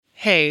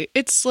Hey,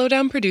 it's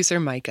Slowdown producer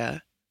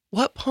Micah.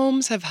 What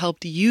poems have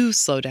helped you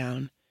slow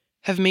down,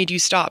 have made you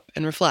stop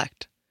and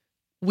reflect?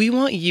 We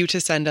want you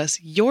to send us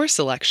your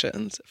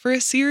selections for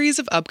a series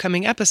of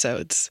upcoming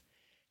episodes.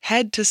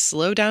 Head to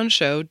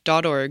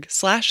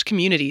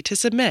slowdownshow.org/community to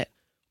submit,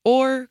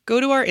 or go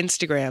to our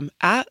Instagram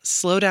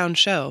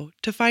 @slowdownshow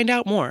to find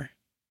out more.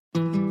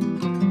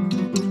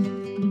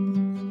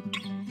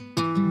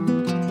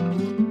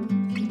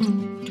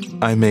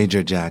 I'm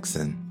Major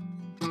Jackson,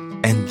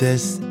 and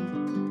this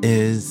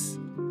is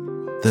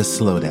The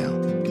Slowdown.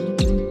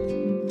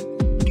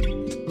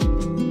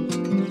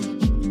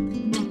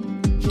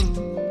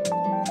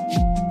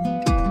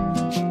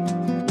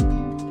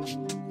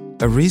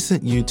 A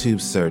recent YouTube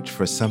search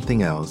for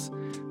something else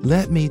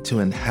led me to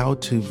an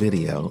how-to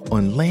video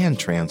on land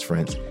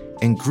transference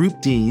and group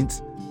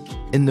deeds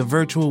in the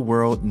virtual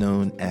world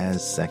known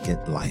as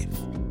Second Life.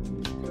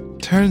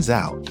 Turns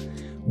out,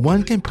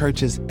 one can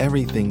purchase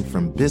everything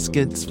from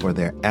biscuits for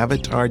their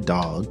avatar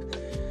dog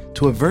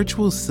to a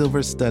virtual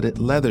silver-studded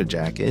leather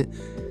jacket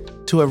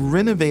to a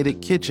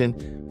renovated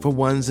kitchen for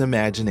one's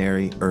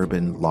imaginary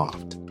urban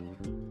loft.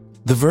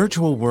 The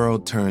virtual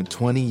world turned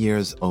 20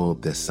 years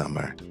old this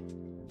summer.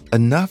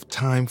 Enough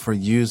time for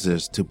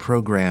users to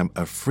program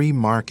a free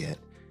market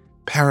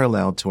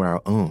parallel to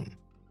our own.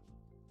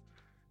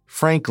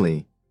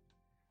 Frankly,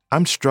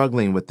 I'm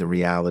struggling with the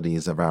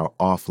realities of our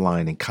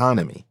offline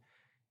economy,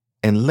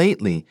 and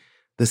lately,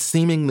 the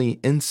seemingly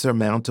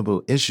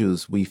insurmountable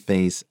issues we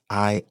face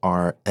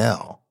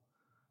IRL.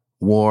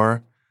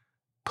 War,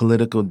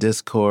 political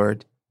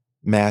discord,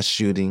 mass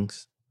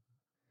shootings.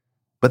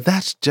 But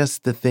that's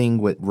just the thing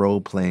with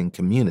role-playing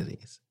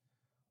communities.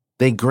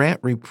 They grant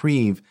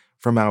reprieve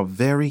from our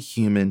very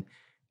human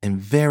and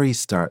very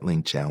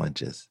startling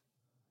challenges.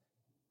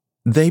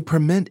 They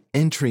permit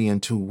entry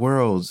into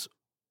worlds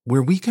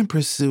where we can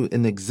pursue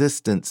an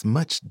existence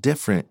much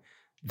different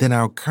than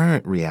our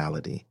current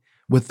reality,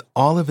 with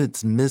all of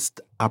its missed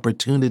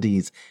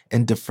opportunities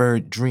and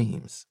deferred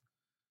dreams.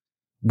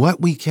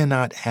 What we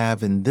cannot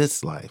have in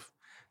this life,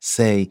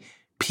 say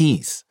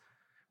peace,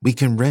 we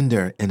can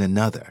render in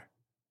another.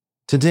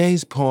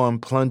 Today's poem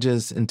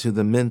plunges into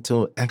the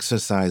mental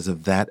exercise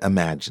of that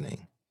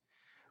imagining,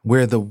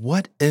 where the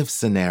what-if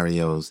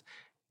scenarios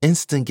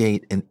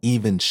instigate an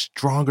even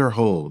stronger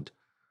hold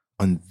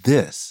on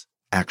this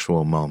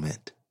actual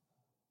moment.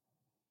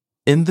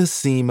 In the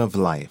Seam of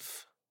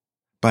Life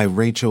by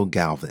Rachel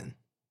Galvin.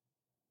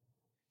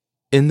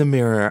 In the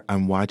mirror,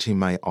 I'm watching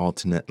my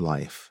alternate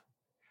life.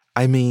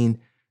 I mean,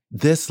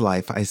 this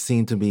life I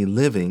seem to be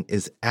living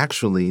is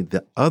actually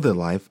the other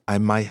life I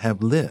might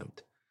have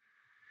lived.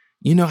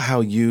 You know how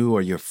you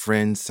or your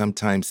friends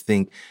sometimes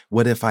think,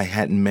 what if I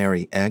hadn't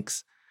married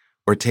X,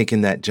 or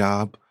taken that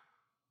job,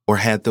 or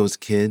had those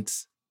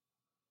kids?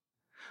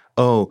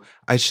 Oh,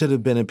 I should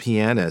have been a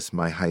pianist,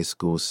 my high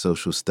school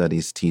social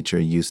studies teacher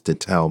used to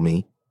tell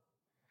me.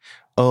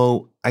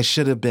 Oh, I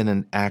should have been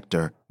an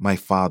actor, my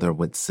father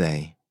would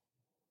say.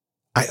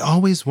 I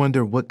always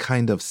wonder what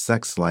kind of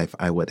sex life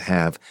I would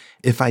have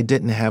if I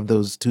didn't have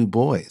those two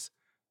boys,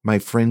 my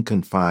friend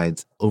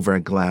confides over a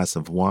glass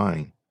of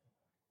wine.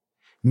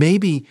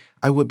 Maybe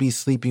I would be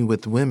sleeping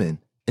with women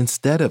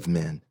instead of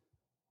men.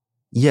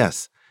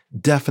 Yes,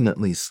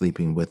 definitely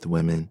sleeping with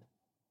women.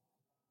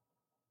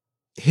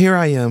 Here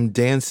I am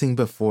dancing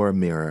before a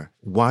mirror,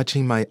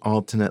 watching my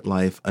alternate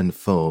life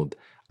unfold.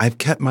 I've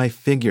kept my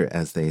figure,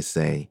 as they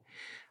say.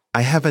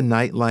 I have a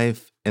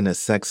nightlife and a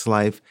sex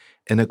life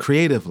and a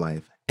creative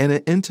life and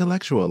an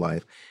intellectual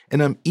life,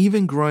 and I'm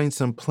even growing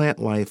some plant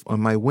life on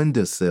my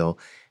windowsill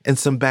and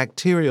some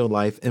bacterial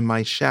life in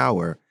my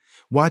shower,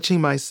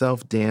 watching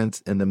myself dance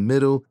in the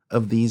middle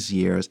of these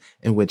years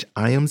in which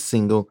I am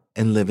single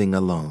and living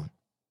alone.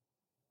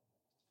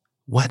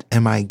 What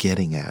am I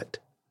getting at?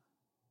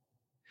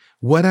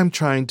 What I'm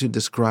trying to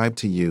describe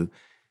to you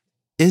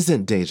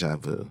isn't déjà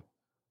vu.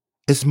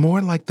 It's more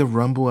like the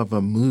rumble of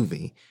a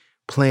movie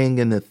playing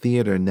in the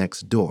theater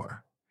next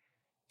door.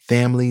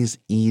 Families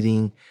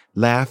eating,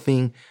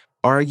 laughing,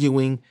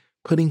 arguing,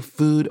 putting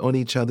food on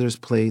each other's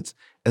plates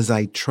as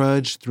I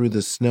trudge through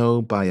the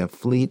snow by a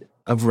fleet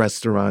of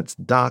restaurants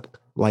docked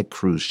like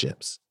cruise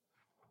ships.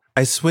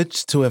 I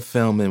switched to a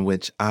film in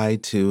which I,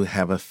 too,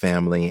 have a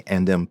family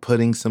and am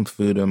putting some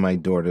food on my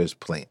daughter's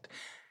plate.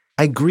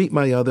 I greet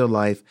my other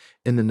life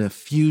in an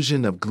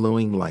effusion of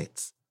glowing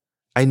lights.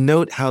 I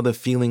note how the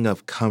feeling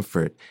of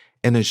comfort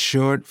and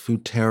assured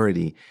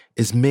futurity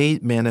is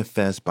made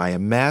manifest by a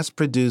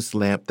mass-produced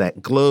lamp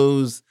that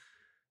glows,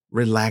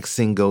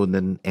 relaxing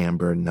golden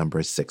amber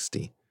number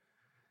 60.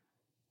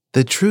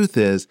 The truth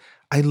is,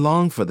 I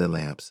long for the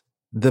lamps,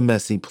 the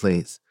messy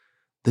plates,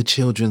 the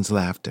children's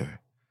laughter.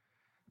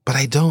 But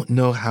I don't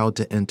know how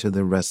to enter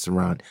the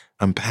restaurant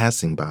I'm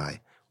passing by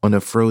on a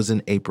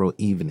frozen April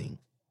evening.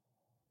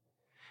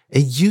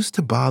 It used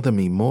to bother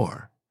me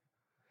more.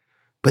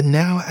 But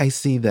now I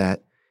see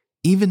that,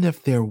 even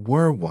if there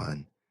were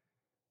one,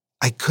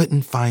 I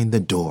couldn't find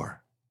the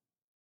door.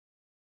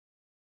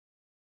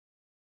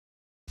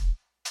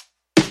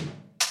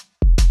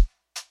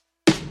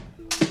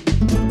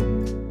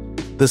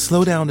 The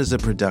Slowdown is a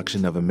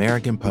production of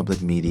American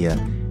Public Media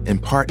in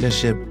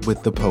partnership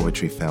with the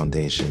Poetry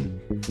Foundation.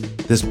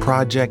 This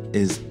project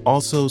is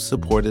also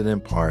supported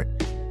in part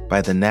by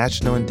the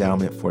National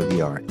Endowment for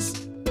the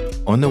Arts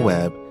on the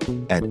web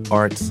at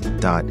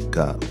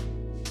arts.gov.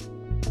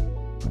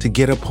 To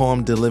get a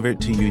poem delivered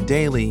to you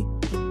daily,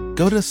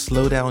 go to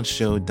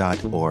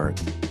slowdownshow.org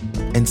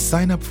and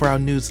sign up for our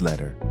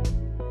newsletter.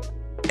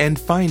 And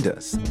find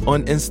us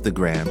on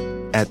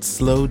Instagram at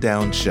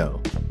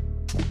slowdownshow.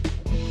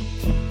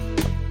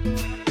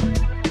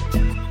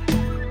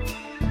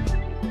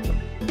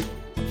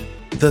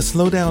 The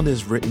Slowdown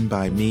is written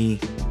by me,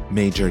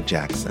 Major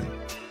Jackson.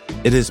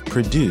 It is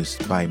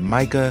produced by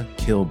Micah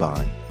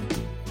Kilbon.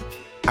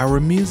 Our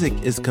music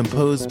is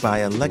composed by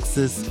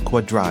Alexis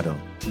Cuadrado.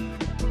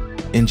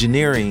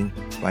 Engineering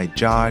by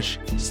Josh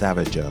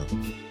Savageau.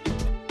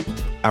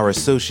 Our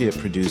associate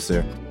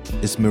producer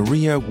is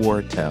Maria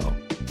Wartell.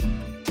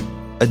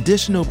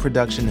 Additional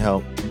production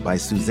help by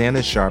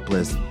Susanna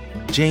Sharpless,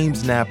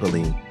 James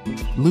Napoli,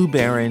 Lou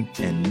Barron,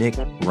 and Nick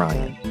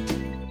Ryan.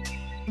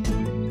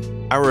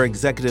 Our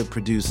executive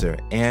producer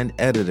and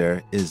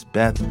editor is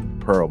Beth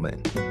Pearlman.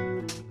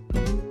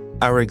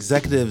 Our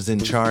executives in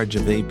charge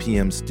of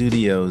APM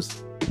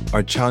Studios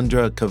are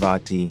Chandra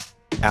Kavati,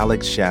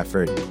 Alex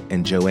Shafford,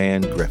 and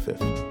Joanne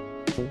Griffith.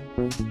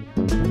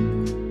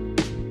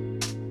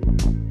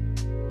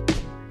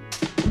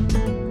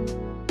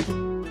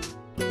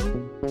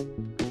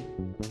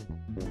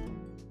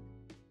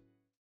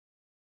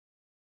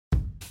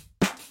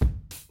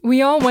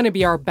 We all want to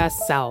be our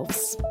best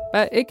selves,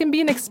 but it can be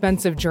an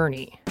expensive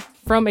journey.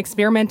 From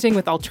experimenting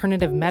with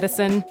alternative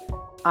medicine,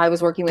 I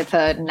was working with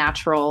a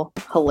natural,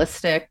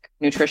 holistic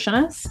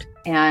nutritionist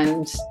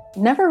and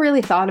never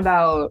really thought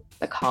about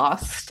the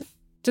cost.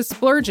 To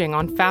splurging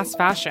on fast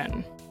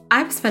fashion.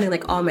 I was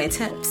spending all my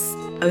tips.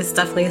 I was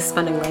definitely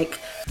spending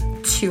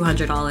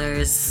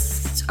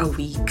 $200 a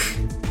week.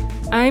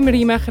 I'm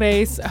Rima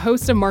Reis,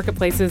 host of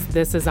Marketplace's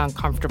This Is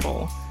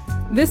Uncomfortable.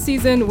 This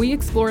season, we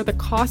explore the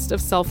cost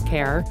of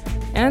self-care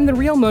and the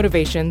real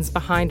motivations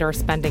behind our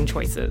spending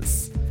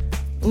choices.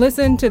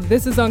 Listen to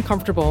This Is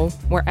Uncomfortable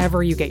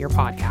wherever you get your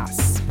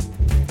podcasts.